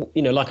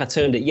 like I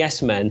termed it,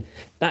 yes men,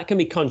 that can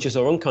be conscious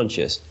or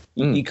unconscious.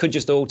 You could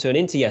just all turn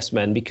into yes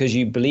men because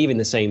you believe in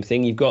the same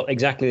thing. You've got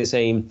exactly the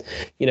same,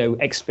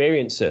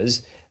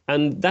 experiences.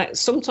 And that's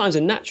sometimes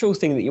a natural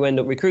thing that you end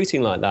up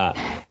recruiting like that.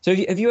 So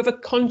have you ever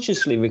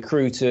consciously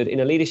recruited in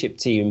a leadership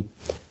team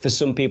for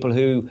some people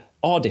who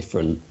are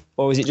different?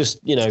 Or is it just,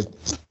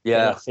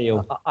 Yeah,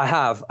 feel? I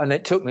have. And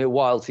it took me a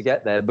while to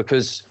get there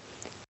because,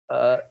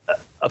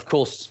 of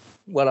course,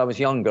 when I was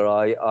younger,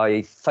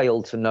 I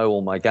failed to know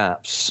all my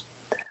gaps.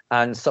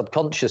 And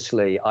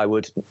subconsciously, I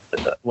would,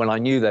 when I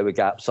knew there were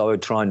gaps, I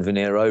would try and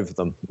veneer over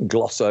them,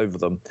 gloss over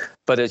them.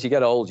 But as you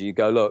get older, you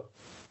go, look,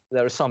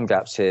 there are some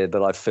gaps here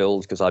that I've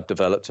filled because I've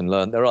developed and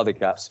learned. There are other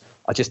gaps.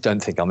 I just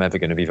don't think I'm ever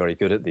going to be very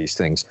good at these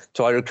things.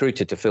 So I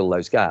recruited to fill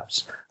those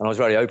gaps. And I was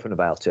very open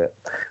about it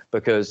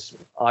because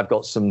I've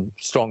got some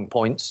strong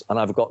points and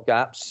I've got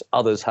gaps.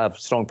 Others have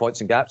strong points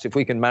and gaps. If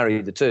we can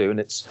marry the two and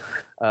it's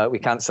we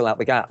cancel out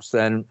the gaps,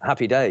 then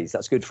happy days.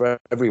 That's good for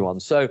everyone.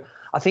 So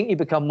I think you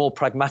become more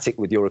pragmatic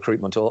with your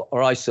recruitment,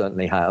 or I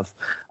certainly have,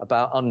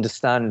 about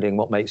understanding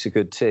what makes a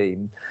good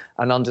team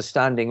and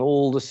understanding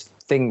all the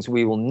things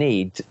we will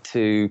need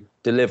to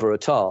deliver a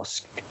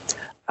task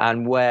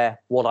and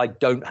what I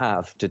don't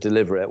have to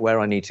deliver it, where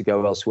I need to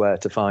go elsewhere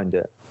to find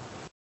it.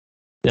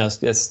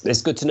 Yes,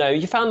 it's good to know.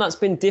 You found that's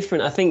been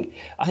different.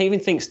 I even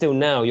think still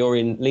now you're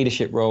in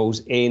leadership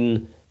roles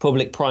in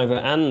public,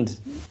 private and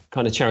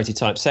kind of charity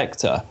type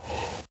sector.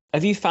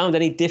 Have you found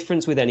any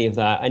difference with any of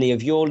that, any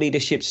of your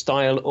leadership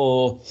style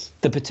or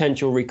the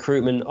potential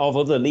recruitment of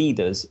other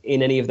leaders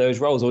in any of those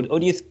roles? Or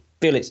do you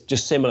feel it's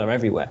just similar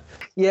everywhere?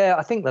 Yeah,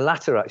 I think the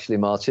latter, actually,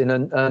 Martin.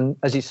 And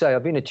as you say,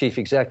 I've been a chief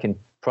exec in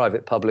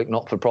private, public,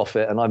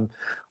 not-for-profit, and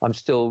I'm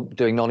still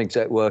doing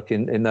non-exec work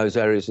in those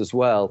areas as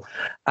well.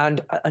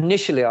 And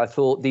initially I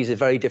thought these are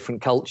very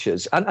different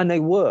cultures, and they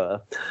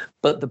were,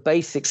 but the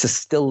basics are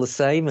still the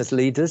same as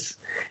leaders.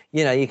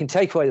 You know, you can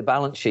take away the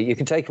balance sheet, you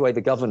can take away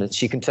the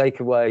governance, you can take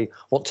away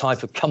what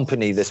type of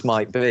company this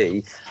might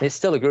be. It's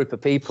still a group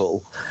of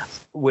people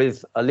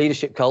with a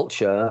leadership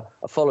culture,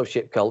 a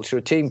followership culture,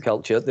 a team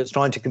culture that's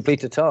trying to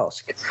complete a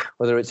task,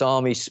 whether it's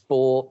army,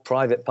 sport,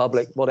 private,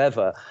 public,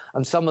 whatever.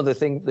 And some of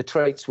the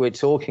traits we're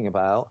talking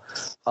about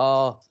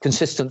are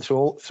consistent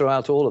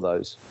throughout all of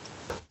those.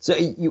 So,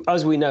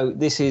 as we know,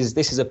 this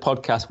is a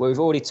podcast where we've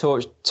already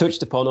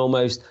touched upon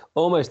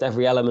almost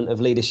every element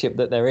of leadership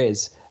that there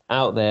is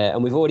out there,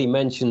 and we've already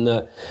mentioned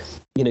that,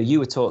 you know, you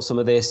were taught some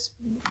of this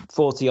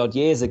 40 odd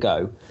years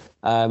ago,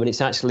 and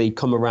it's actually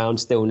come around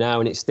still now,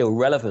 and it's still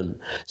relevant.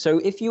 So,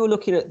 if you were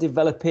looking at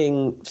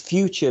developing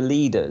future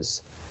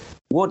leaders,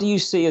 what do you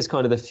see as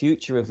kind of the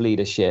future of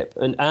leadership,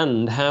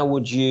 and how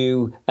would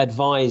you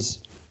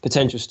advise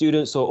potential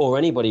students or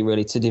anybody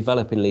really to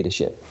develop in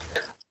leadership?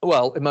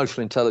 Well,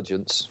 emotional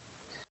intelligence.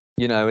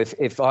 You know,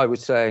 if I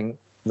was saying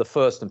the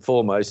first and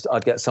foremost,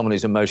 I'd get someone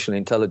who's emotionally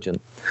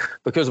intelligent,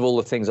 because of all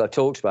the things I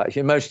talked about. If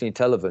you're emotionally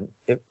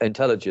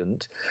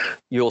intelligent,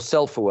 you're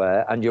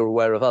self-aware and you're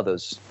aware of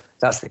others.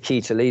 That's the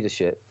key to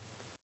leadership.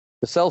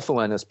 The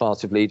self-awareness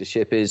part of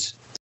leadership is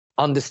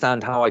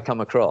understand how I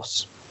come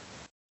across,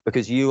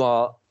 because you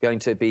are going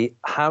to be,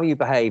 how you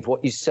behave,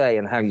 what you say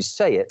and how you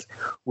say it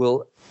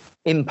will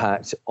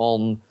impact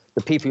on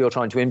the people you're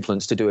trying to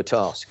influence to do a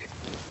task.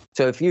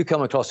 So if you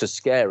come across as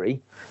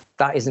scary,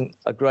 that isn't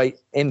a great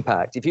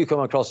impact. If you come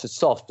across as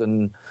soft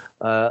and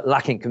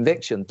lacking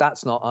conviction,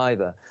 that's not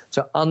either.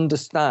 So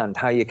understand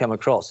how you come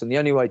across. And the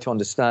only way to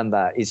understand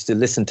that is to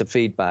listen to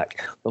feedback.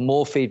 The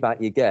more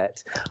feedback you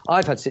get,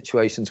 I've had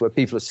situations where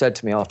people have said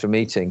to me after a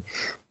meeting,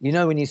 you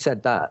know, when you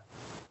said that,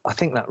 I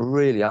think that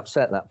really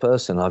upset that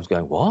person. I was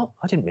going, what?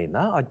 I didn't mean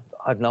that.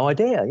 I had no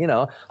idea. You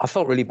know, I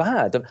felt really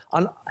bad.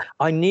 And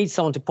I need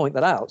someone to point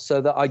that out so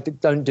that I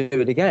don't do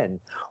it again.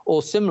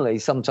 Or similarly,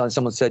 sometimes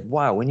someone said,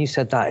 wow, when you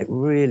said that, it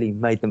really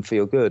made them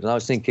feel good. And I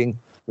was thinking,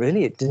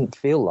 really, it didn't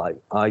feel like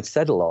I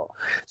said a lot.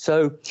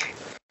 So,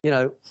 you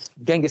know,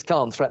 Genghis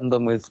Khan threatened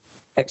them with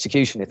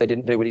execution if they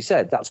didn't do what he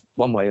said. That's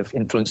one way of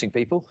influencing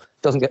people.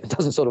 It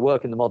doesn't sort of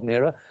work in the modern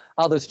era.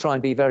 Others try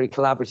and be very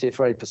collaborative,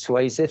 very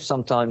persuasive.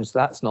 Sometimes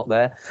that's not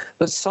there.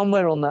 But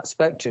somewhere on that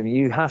spectrum,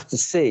 you have to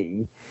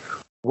see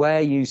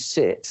where you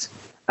sit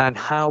and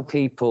how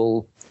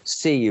people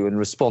see you and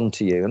respond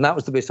to you. And that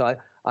was the bit I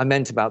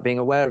meant about being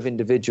aware of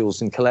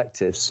individuals and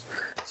collectives.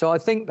 So I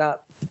think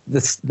that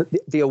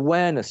the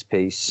awareness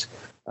piece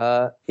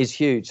is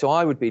huge. So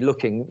I would be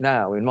looking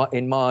now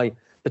in my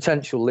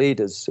potential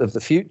leaders of the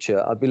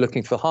future, I'd be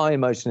looking for high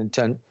emotional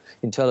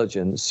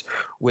intelligence,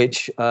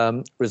 which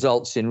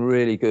results in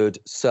really good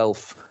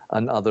self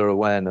and other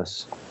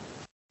awareness.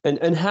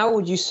 And how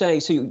would you say,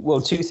 so, well,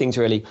 two things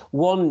really.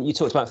 One, you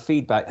talked about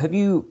feedback. Have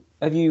you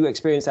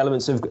experienced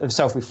elements of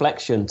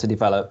self-reflection to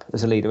develop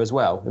as a leader as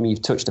well? I mean,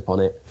 you've touched upon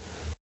it.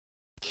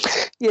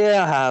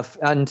 Yeah, I have.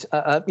 And,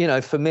 you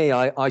know, for me,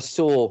 I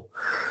saw,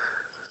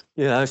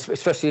 you know,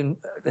 especially in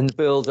the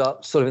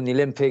build-up, sort of in the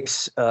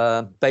Olympics,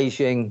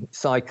 Beijing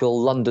cycle,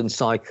 London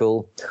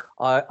cycle,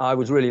 I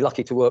was really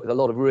lucky to work with a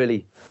lot of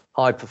really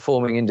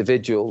high-performing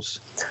individuals.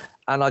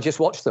 And I just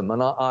watched them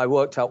and I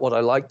worked out what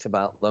I liked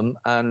about them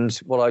and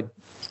what I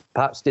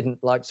perhaps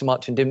didn't like so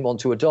much and didn't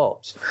want to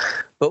adopt.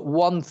 But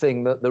one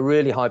thing that the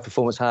really high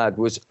performers had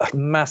was a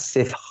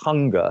massive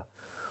hunger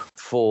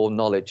for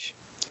knowledge.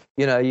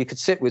 You know, you could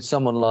sit with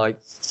someone like,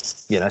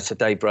 you know, Sir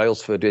Dave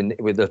Brailsford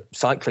with the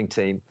cycling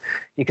team.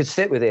 You could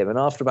sit with him and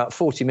after about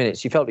 40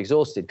 minutes, you felt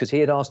exhausted because he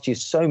had asked you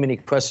so many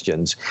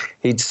questions.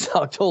 He'd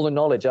sucked all the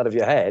knowledge out of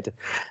your head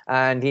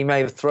and he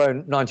may have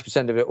thrown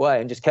 90% of it away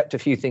and just kept a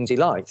few things he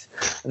liked.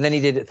 And then he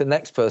did it for the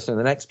next person and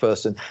the next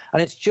person.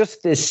 And it's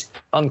just this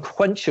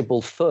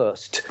unquenchable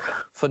thirst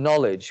for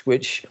knowledge,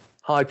 which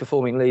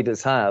high-performing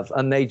leaders have,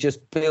 and they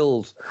just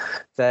build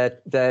their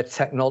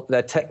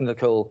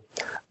technical,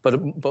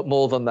 but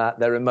more than that,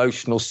 their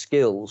emotional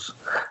skills.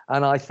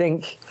 And I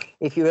think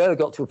if you ever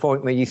got to a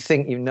point where you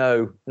think you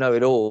know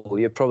it all,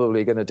 you're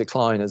probably going to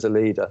decline as a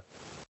leader.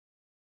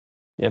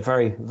 Yeah,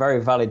 very,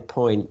 very valid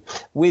point.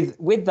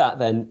 With that,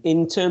 then,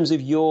 in terms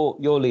of your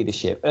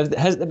leadership,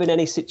 has there been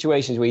any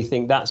situations where you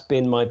think that's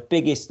been my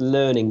biggest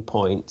learning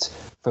point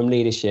from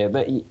leadership?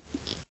 But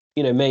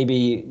you know,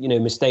 maybe, you know,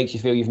 mistakes you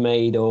feel you've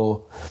made or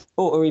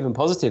even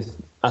positive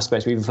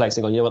aspects where you're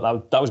reflecting on, you know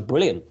what, that was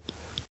brilliant.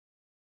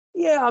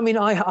 Yeah, I mean,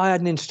 I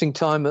had an interesting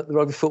time at the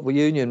Rugby Football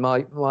Union.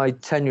 My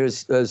tenure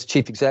as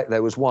chief exec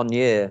there was 1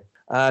 year.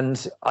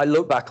 And I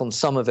look back on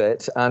some of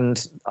it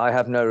and I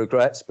have no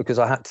regrets because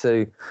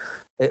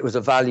it was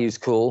a values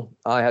call.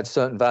 I had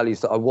certain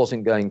values that I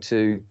wasn't going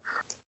to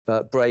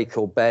break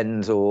or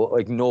bend or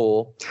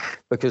ignore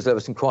because there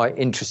were some quite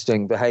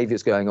interesting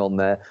behaviours going on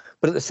there.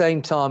 But at the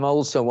same time, I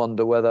also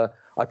wonder whether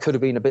I could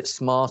have been a bit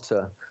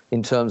smarter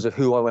in terms of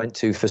who I went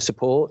to for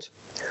support.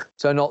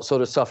 So not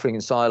sort of suffering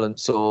in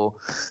silence or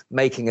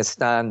making a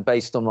stand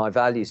based on my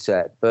value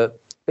set, but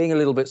being a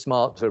little bit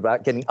smarter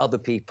about getting other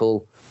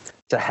people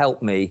to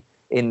help me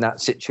in that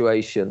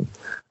situation.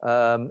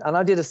 And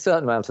I did a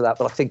certain amount of that,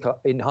 but I think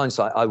in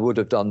hindsight, I would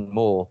have done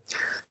more.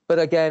 But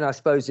again, I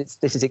suppose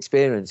this is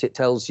experience. It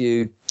tells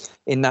you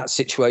in that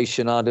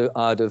situation,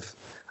 I'd have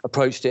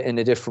approached it in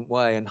a different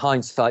way, and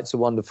hindsight's a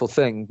wonderful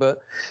thing.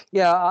 But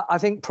yeah, I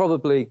think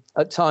probably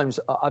at times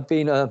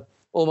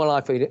all my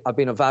life, I've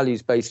been a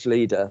values-based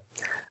leader,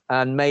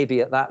 and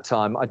maybe at that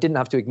time I didn't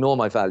have to ignore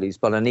my values,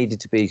 but I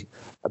needed to be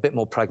a bit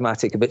more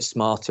pragmatic, a bit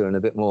smarter, and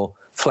a bit more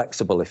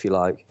flexible, if you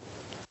like.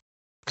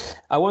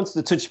 I wanted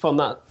to touch upon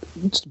that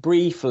just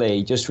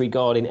briefly, just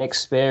regarding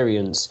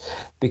experience,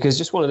 because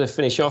just wanted to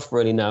finish off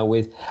really now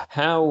with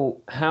how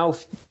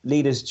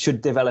leaders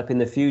should develop in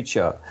the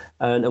future,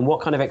 and what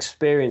kind of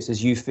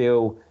experiences you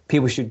feel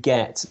people should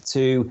get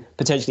to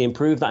potentially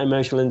improve that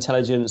emotional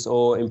intelligence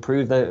or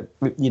improve the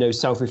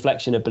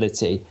self-reflection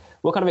ability.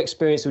 What kind of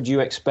experience would you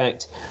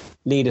expect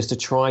leaders to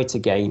try to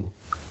gain?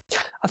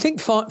 I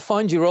think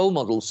find your role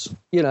models,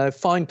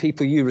 find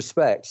people you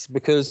respect,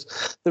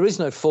 because there is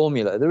no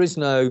formula. There is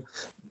no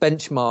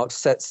benchmark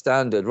set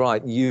standard,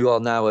 right? You are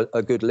now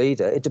a good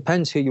leader. It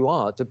depends who you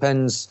are. It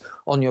depends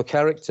on your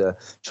character.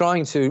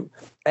 Trying to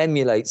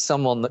emulate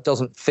someone that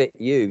doesn't fit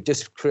you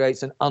just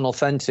creates an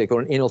unauthentic or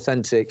an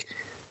inauthentic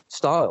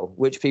style,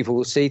 which people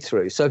will see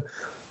through. So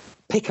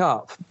pick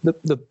up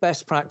the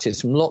best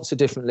practice from lots of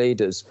different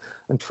leaders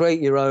and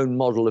create your own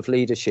model of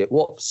leadership.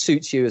 What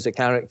suits you as a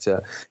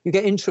character? You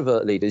get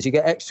introvert leaders, you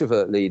get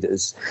extrovert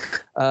leaders,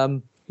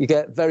 you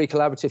get very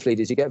collaborative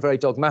leaders, you get very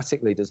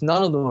dogmatic leaders.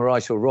 None of them are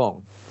right or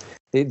wrong.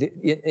 In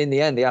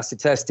the end, the acid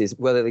test is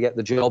whether they get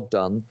the job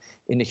done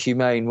in a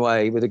humane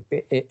way with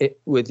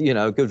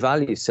a good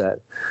value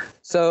set.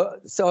 So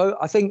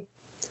I think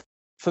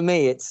for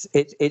me,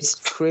 it's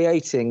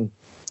creating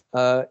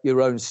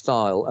your own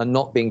style and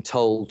not being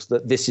told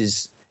that this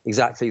is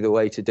exactly the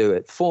way to do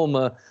it. Form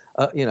a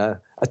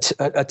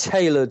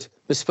tailored,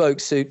 bespoke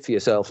suit for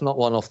yourself, not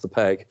one off the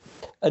peg.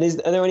 And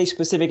are there any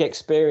specific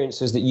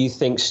experiences that you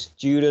think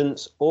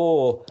students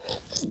or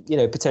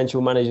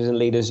potential managers and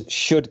leaders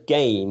should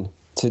gain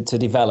to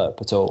develop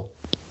at all?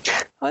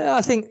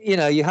 I think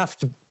you have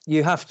to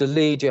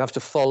lead, you have to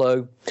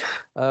follow.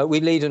 We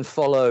lead and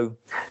follow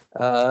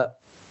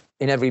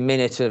in every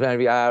minute of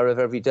every hour of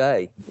every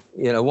day.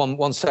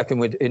 1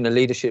 second in a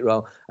leadership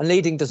role. And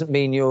leading doesn't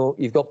mean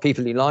you've got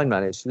people you line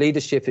manage.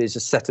 Leadership is a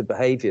set of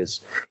behaviours.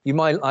 You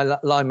might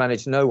line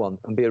manage no one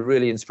and be a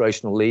really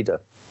inspirational leader.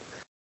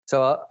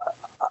 So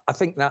I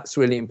think that's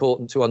really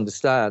important to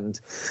understand.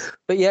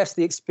 But yes,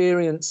 the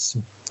experience.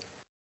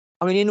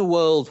 I mean, in a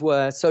world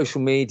where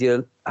social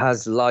media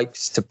has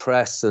likes to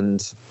press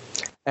and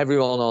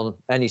everyone on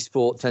any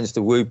sport tends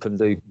to whoop and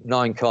do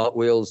 9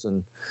 cartwheels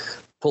and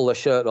pull their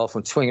shirt off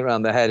and swing it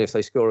around their head if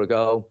they score a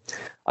goal.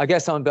 I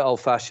guess I'm a bit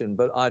old-fashioned,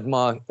 but I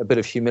admire a bit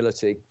of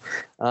humility.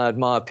 I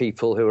admire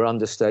people who are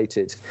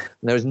understated.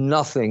 And there's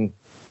nothing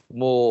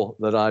more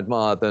that I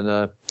admire than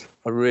a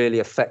really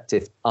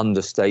effective,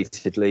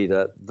 understated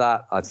leader.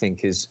 That, I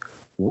think,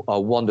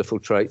 are wonderful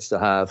traits to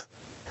have.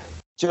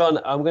 John,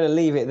 I'm going to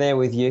leave it there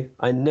with you.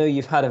 I know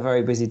you've had a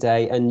very busy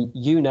day, and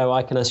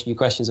I can ask you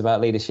questions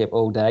about leadership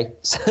all day,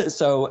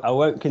 so I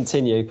won't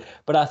continue.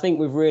 But I think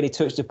we've really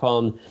touched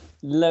upon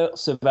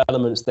lots of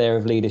elements there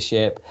of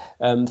leadership.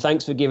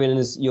 Thanks for giving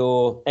us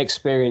your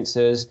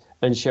experiences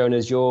and showing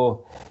us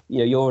your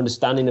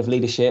understanding of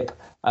leadership.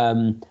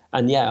 I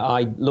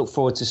look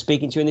forward to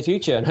speaking to you in the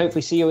future and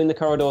hopefully see you in the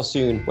corridor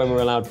soon when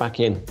we're allowed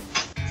back in.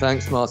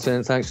 Thanks,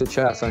 Martin. Thanks for the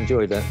chat. I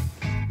enjoyed it.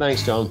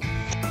 Thanks, John.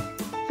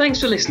 Thanks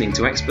for listening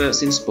to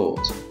Experts in Sport.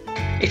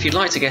 If you'd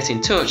like to get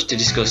in touch to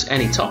discuss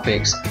any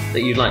topics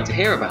that you'd like to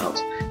hear about,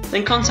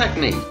 then contact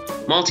me,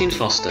 Martin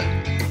Foster,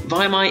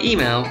 via my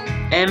email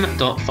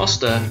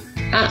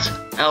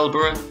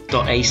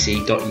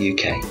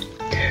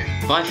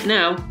m.foster@alborough.ac.uk. Bye for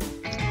now.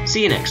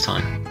 See you next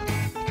time.